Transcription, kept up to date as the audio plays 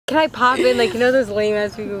Can I pop in? Like, you know those lame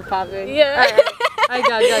ass people who pop in? Yeah. Alright. I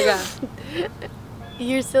got.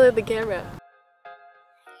 You're still at the camera.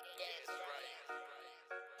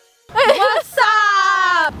 What's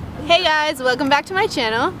up? Hey guys, welcome back to my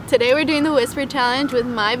channel. Today we're doing the Whisper Challenge with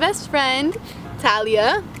my best friend,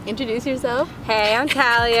 Talia. Introduce yourself. Hey, I'm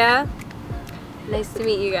Talia. Nice to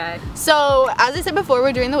meet you guys. So, as I said before,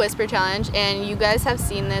 we're doing the Whisper Challenge, and you guys have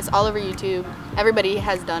seen this all over YouTube. Everybody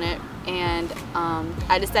has done it, and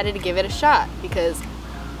I decided to give it a shot because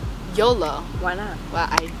YOLO. Why not? Well,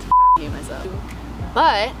 I hate myself.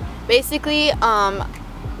 But basically,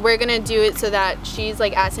 we're gonna do it so that she's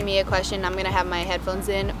like asking me a question. I'm gonna have my headphones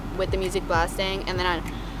in with the music blasting, and then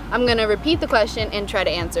I'm gonna repeat the question and try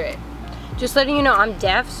to answer it. Just letting you know, I'm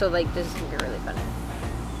deaf, so like this is gonna be really funny.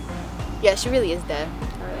 Yeah, she really is deaf.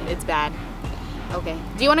 Alright. It's bad. Okay.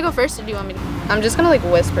 Do you want to go first, or do you want me to? I'm just gonna like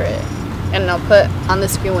whisper it, and I'll put on the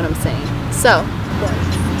screen what I'm saying. So,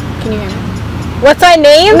 can you hear me? What's my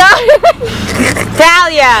name? No.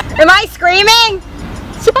 Talia. Am I screaming?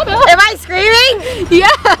 Shut up. Am I screaming?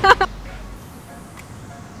 Yeah.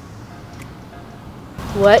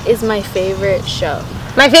 What is my favorite show?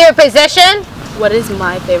 My favorite position? What is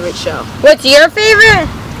my favorite show? What's your favorite?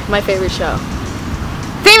 My favorite show.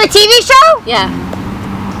 Favorite TV show? Yeah.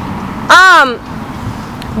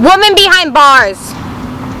 Woman Behind Bars.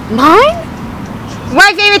 Mine?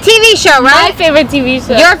 My favorite TV show, right? My favorite TV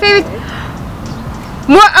show. Your favorite?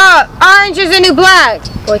 What? Orange is the New Black.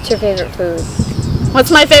 What's your favorite food?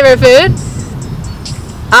 What's my favorite food?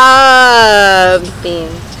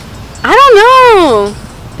 Beans. I don't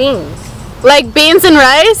know. Beans. Like beans and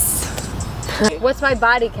rice? What's my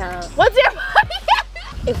body count? What's your body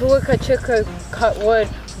count? If a woodchuck could cut wood,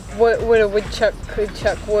 would a woodchuck could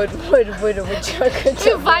chuck wood? Would a woodchuck could chuck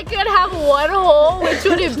If I could have one hole, which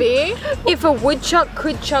would it be? If a woodchuck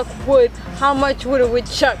could chuck wood, how much would a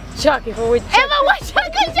woodchuck chuck? If a woodchuck If a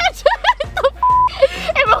woodchuck could chuck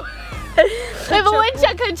if a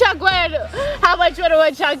woodchuck could chuck wood, how much would a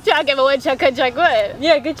woodchuck chuck if a woodchuck could chuck wood?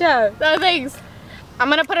 Yeah, good job. No thanks. I'm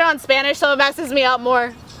gonna put it on Spanish so it maxes me out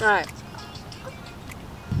more. Alright.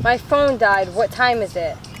 My phone died. What time is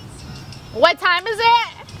it? What time is it?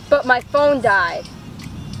 But my phone died.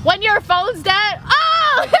 When your phone's dead?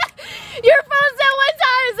 Oh! Your phone's dead, what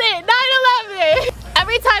time is it? 9/11.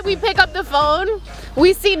 Every time we pick up the phone,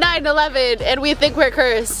 we see 9/11 and we think we're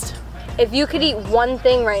cursed. If you could eat one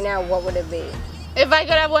thing right now, what would it be? If I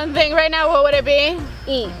could have one thing right now, what would it be?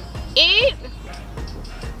 Eat. Eat?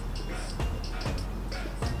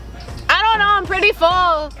 I don't know, I'm pretty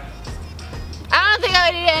full. I don't think I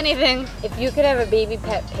would eat anything. If you could have a baby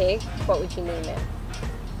pet pig, what would you name it?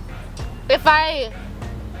 If I...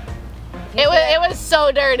 It was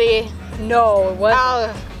so dirty. No, it wasn't.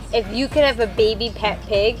 Oh. If you could have a baby pet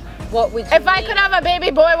pig, what would you If name I could have a baby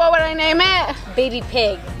boy, what would I name it? Baby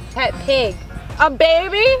pig. Pet pig. A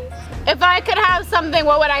baby? If I could have something,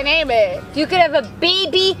 what would I name it? You could have a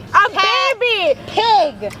baby A baby!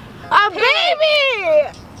 pig. A baby!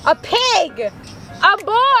 A pig. A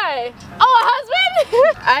boy! Oh, a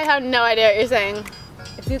husband? I have no idea what you're saying.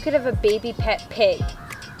 If you could have a baby pet pig,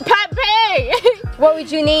 Pet pig! what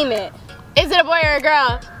would you name it? Is it a boy or a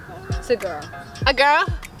girl? It's a girl. A girl?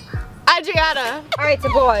 Adriana. Alright, it's a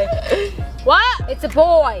boy. What? It's a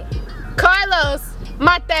boy. Carlos.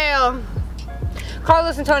 Mateo.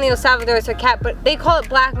 Carlos Antonio Salvador is a cat, but they call it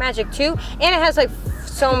black magic too, and it has like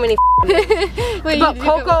so many Wait, but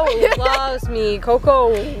Coco loves me. Coco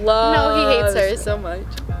loves No, he hates her so much.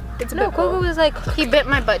 It's No, Coco was like, He bit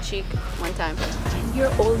my butt cheek one time. When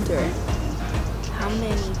you're older, how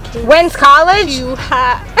many kids when's college? you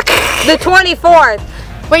have? The 24th.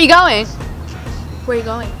 Where are you going? Where are you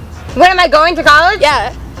going? When am I going to college?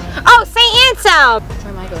 Yeah. Oh, St. Anselm.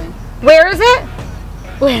 Where am I going? Where is it?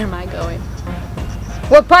 Where am I going?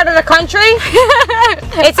 What part of the country?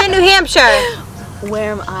 It's in New Hampshire.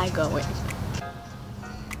 Where am I going?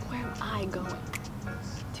 Where am I going?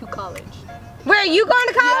 To college. Where are you going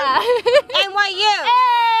to college? Yeah. NYU.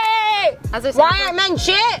 Hey! As I said Why before, aren't men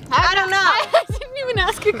shit? I don't know. I didn't even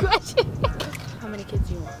ask a question. How many kids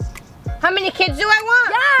do you want? How many kids do I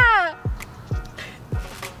want? Yeah!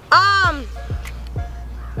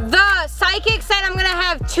 The psychic said I'm gonna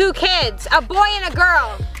have 2 kids, a boy and a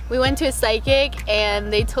girl. We went to a psychic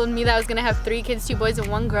and they told me that I was gonna have 3 kids, 2 boys and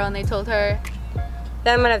 1 girl, and they told her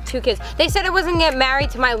Then I'm gonna have 2 kids. They said I wasn't gonna get married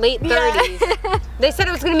to my late 30s. Yeah. They said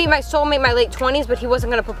it was gonna be my soulmate my late 20s, but he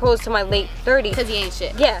wasn't gonna propose to my late 30s. because he ain't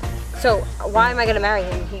shit. Yeah. So why am I gonna marry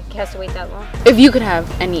him? He has to wait that long. If you could have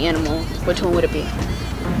any animal, which one would it be?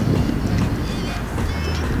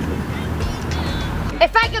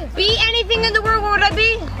 If I could be anything in the world, what would I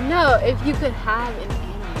be? No, if you could have an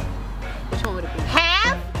animal.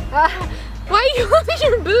 Why are you holding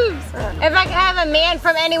your boobs? If I could have a man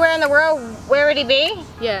from anywhere in the world, where would he be?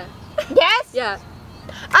 Yeah. Yes? Yeah.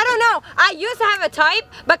 I don't know. I used to have a type,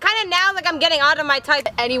 but kind of now, like, I'm getting out of my type.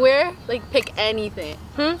 Anywhere? Like, pick anything.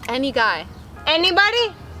 Any guy.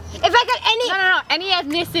 Anybody? If I could No. Any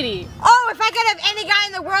ethnicity. Oh, if I could have any guy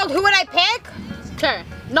in the world, who would I pick? Sure.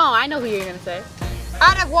 No, I know who you're gonna say.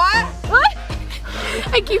 Out of what? What?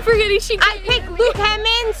 I keep forgetting she I pick Luke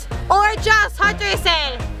Hemmings or Josh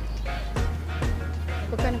Hutcherson.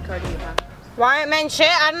 What kind of card do you have? Why aren't men shit?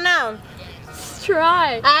 I don't know. Let's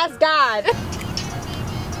try. Ask God.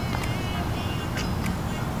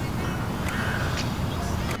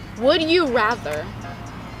 Would you rather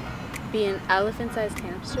be an elephant-sized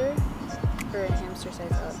hamster or a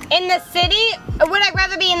hamster-sized elephant? In the city? Would I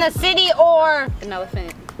rather be in the city or An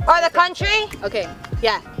elephant. the country? Okay.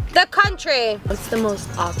 Yeah. The country. What's the most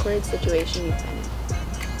awkward situation you've been in?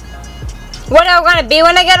 What am I gonna be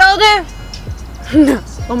when I get older? No.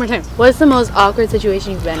 One more time. What's the most awkward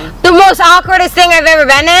situation you've been in? The most awkwardest thing I've ever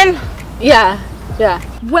been in? Yeah. Yeah.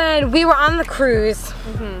 When we were on the cruise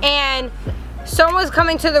and someone was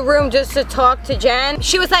coming to the room just to talk to Jen.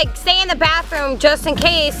 She was like, stay in the bathroom just in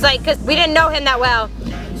case, like, cause we didn't know him that well.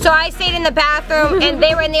 So I stayed in the bathroom and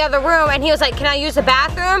they were in the other room and he was like, can I use the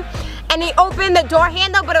bathroom? And he opened the door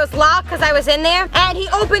handle, but it was locked cause I was in there. And he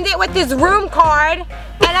opened it with his room card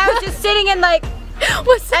and I was just sitting in like,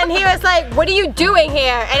 What's that? and he was like, what are you doing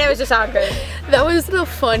here? And it was just awkward. That was the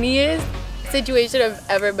funniest situation I've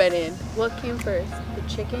ever been in. What came first, the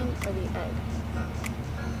chicken or the egg?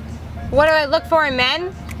 What do I look for in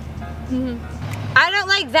men? I don't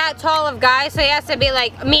like that tall of guys, so he has to be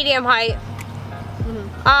like medium height.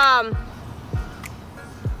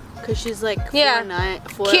 Cause she's like 4'9", Yeah.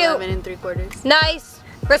 4'11" and 3/4. Nice,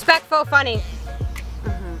 respectful, funny.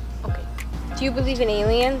 Okay. Do you believe in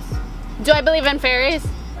aliens? Do I believe in fairies?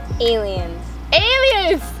 Aliens.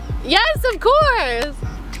 Aliens! Yes, of course!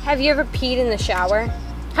 Have you ever peed in the shower?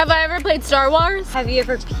 Have I ever played Star Wars? Have you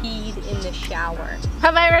ever peed in the shower?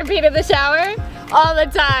 Have I ever peed in the shower? All the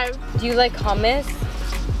time. Do you like hummus?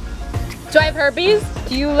 Do I have herpes?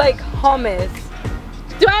 Do you like hummus?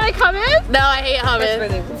 Do I like hummus? No, I hate hummus.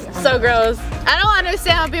 It's really weird. So gross. I don't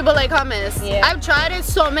understand how people like hummus. Yeah. I've tried it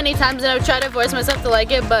so many times and I've tried to force myself to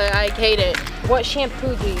like it, but I hate it. What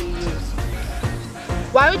shampoo do you use?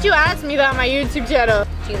 Why would you ask me that on my YouTube channel?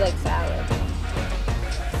 Do you like salad?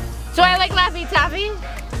 Do I like Laffy Taffy?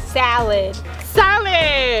 Salad.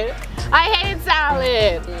 Salad! I hate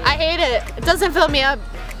salad. I hate it. It doesn't fill me up.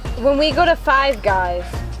 When we go to Five Guys,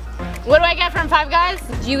 What do I get from Five Guys?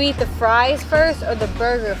 do you eat the fries first or the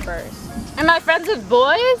burger first? Am I friends with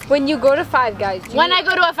boys? When you go to Five Guys, do When I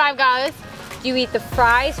go to a Five Guys, you eat the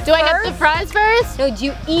fries do I get the fries first? No, do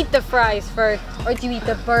you eat the fries first or do you eat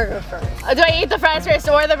the burger first? Do I eat the fries first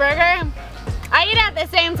or the burger? I eat at the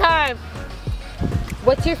same time.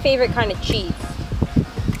 What's your favorite kind of cheese?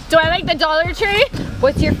 Do I like the Dollar Tree?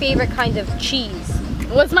 What's your favorite kind of cheese?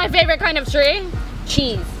 What's my favorite kind of tree?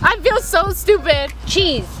 Cheese. I feel so stupid.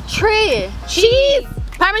 Cheese. Tree. Cheese.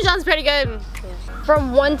 Parmesan's pretty good.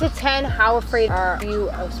 From 1 to 10, how afraid are you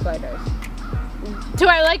of spiders? Do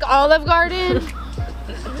I like Olive Garden?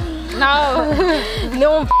 No.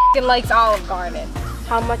 No one f***ing likes Olive Garden.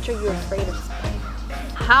 How much are you afraid of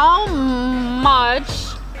spiders? How much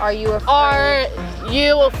Are you afraid? are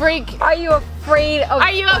you a freak? Are you afraid of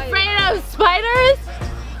Are you afraid of spiders?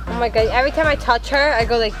 Oh my god, every time I touch her, I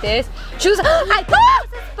go like this. She was, I thought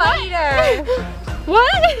it was a spider.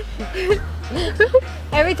 What?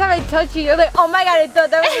 Every time I touch you, you're like, oh my god, I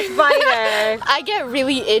thought that was a spider. I get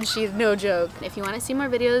really itchy, no joke. If you want to see more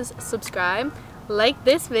videos, subscribe. Like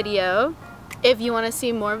this video. If you want to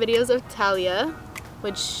see more videos of Talia,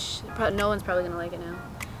 which no one's probably going to like it now.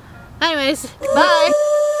 Anyways, bye.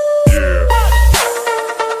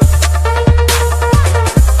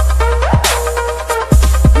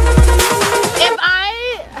 If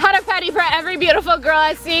I had a penny for every beautiful girl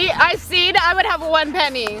I've seen, I would have 1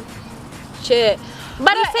 penny. Shit.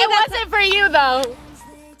 But it wasn't for you though.